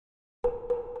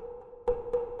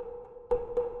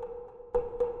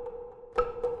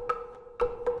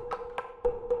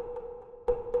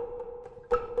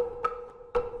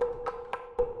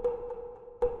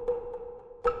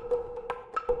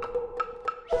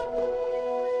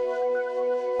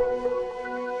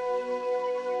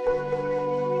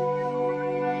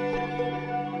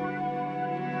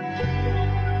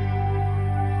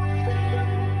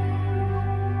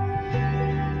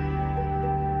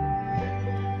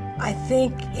I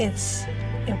think it's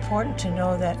important to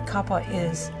know that kapa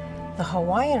is the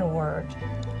Hawaiian word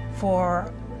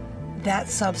for that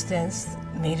substance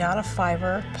made out of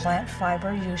fiber, plant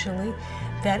fiber usually,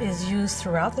 that is used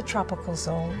throughout the tropical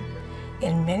zone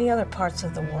in many other parts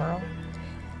of the world.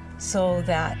 So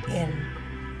that in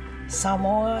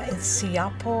Samoa it's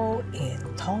siapo,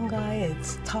 in Tonga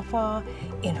it's tafa,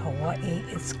 in Hawaii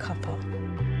it's kapa.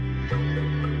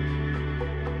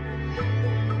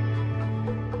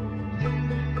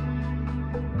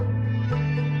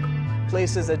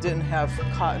 Places that didn't have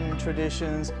cotton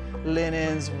traditions,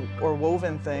 linens, or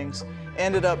woven things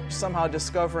ended up somehow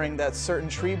discovering that certain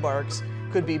tree barks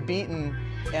could be beaten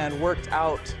and worked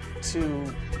out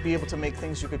to be able to make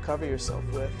things you could cover yourself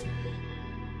with.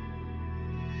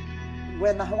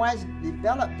 When the Hawaiians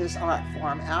developed this art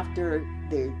form after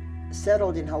they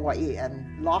settled in Hawaii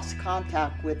and lost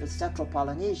contact with the Central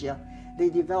Polynesia, they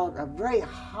developed a very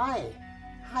high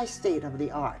state of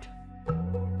the art.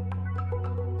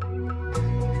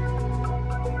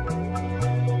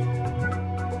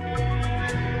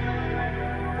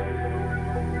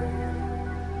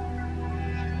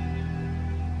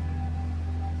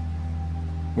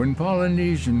 When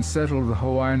Polynesians settled the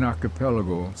Hawaiian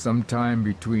archipelago sometime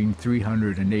between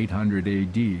 300 and 800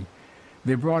 AD,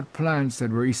 they brought plants that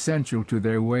were essential to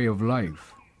their way of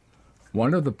life.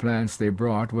 One of the plants they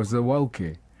brought was the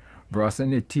wauke,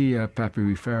 Brassanetia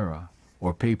papyrifera,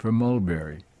 or paper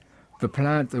mulberry, the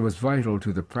plant that was vital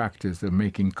to the practice of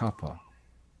making kapa.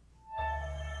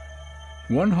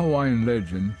 One Hawaiian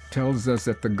legend tells us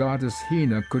that the goddess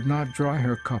Hina could not dry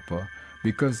her kapa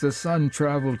because the sun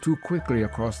traveled too quickly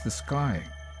across the sky.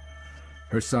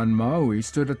 Her son Maui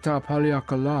stood atop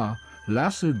Haleakala,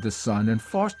 lassoed the sun, and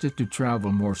forced it to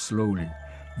travel more slowly.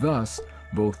 Thus,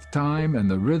 both time and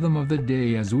the rhythm of the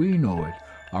day as we know it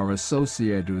are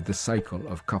associated with the cycle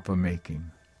of kapa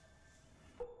making.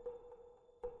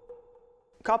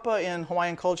 Kapa in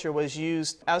Hawaiian culture was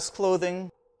used as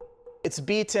clothing. It's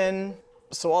beaten,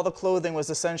 so all the clothing was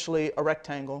essentially a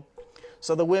rectangle.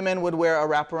 So the women would wear a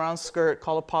wraparound skirt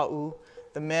called a pa'u.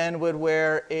 The men would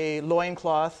wear a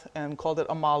loincloth and called it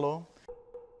a malo.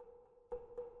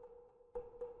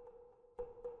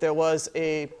 There was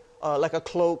like a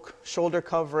cloak, shoulder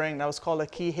covering, that was called a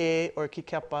kihe or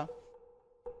kikepa.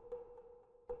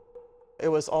 It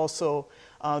was also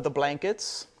the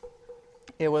blankets.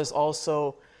 It was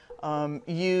also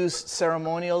used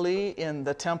ceremonially in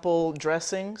the temple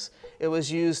dressings. It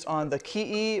was used on the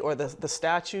ki'i, or the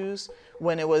statues,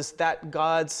 when it was that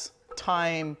god's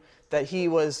time that he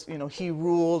was, he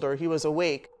ruled or he was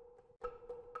awake.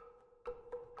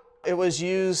 It was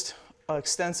used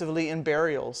extensively in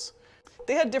burials.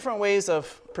 They had different ways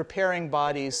of preparing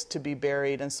bodies to be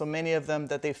buried, and so many of them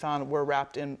that they found were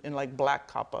wrapped in like black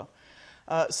kapa.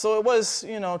 So it was,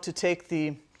 to take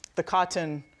the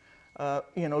cotton,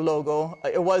 logo,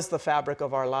 it was the fabric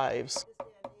of our lives.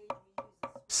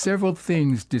 Several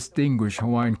things distinguish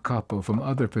Hawaiian kapa from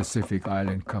other Pacific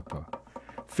Island kapa.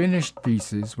 Finished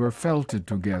pieces were felted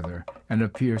together and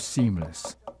appear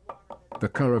seamless. The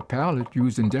color palette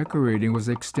used in decorating was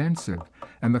extensive,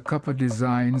 and the kapa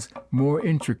designs more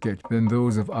intricate than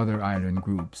those of other island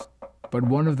groups. But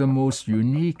one of the most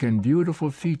unique and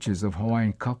beautiful features of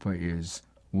Hawaiian kapa is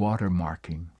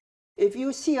watermarking. If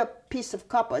you see a piece of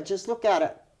kapa, just look at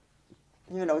it,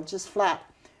 just flat,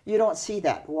 you don't see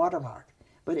that watermark.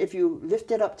 But if you lift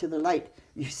it up to the light,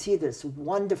 you see this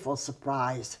wonderful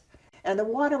surprise. And the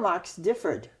watermarks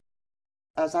differed,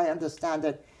 as I understand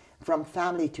it, from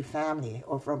family to family,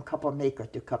 or from kapa maker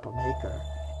to kapa maker.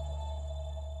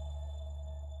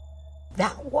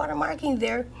 That watermarking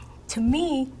there, to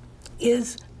me,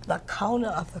 is the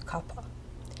kauna of the kapa.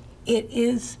 It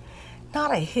is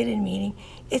not a hidden meaning,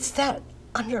 it's that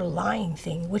underlying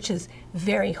thing, which is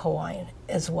very Hawaiian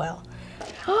as well.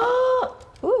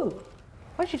 Ooh,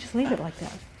 why don't you just leave it like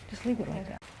that? Just leave it like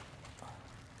that.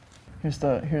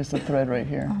 Here's the thread right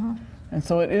here. And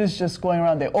so it is just going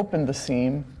around. They opened the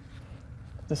seam.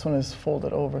 This one is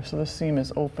folded over, so this seam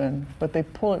is open, but they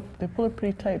pull it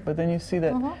pretty tight, but then you see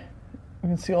that, you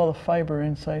can see all the fiber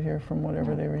inside here from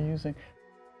whatever they were using.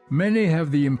 Many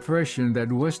have the impression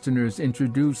that Westerners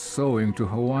introduced sewing to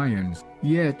Hawaiians,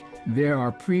 yet there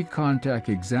are pre-contact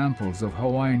examples of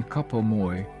Hawaiian kapa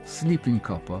moe, sleeping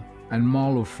kapa, and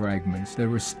malo fragments that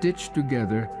were stitched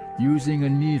together using a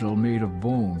needle made of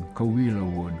bone, kawila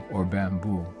wood, or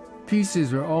bamboo.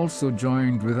 Pieces are also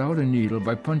joined without a needle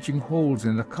by punching holes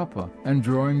in the kapa and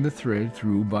drawing the thread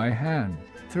through by hand.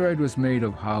 Thread was made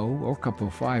of hau or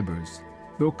kapa fibers.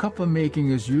 Though kapa making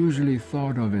is usually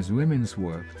thought of as women's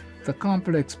work, the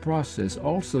complex process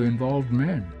also involved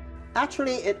men.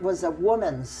 Actually, it was a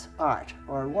woman's art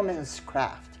or a woman's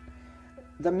craft.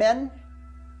 The men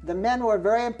were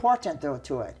very important though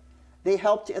to it. They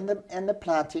helped in the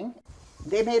planting.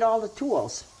 They made all the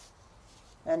tools.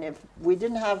 And if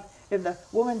the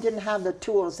women didn't have the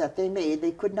tools that they made,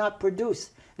 they could not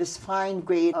produce this fine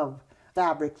grade of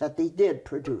fabric that they did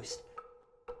produce.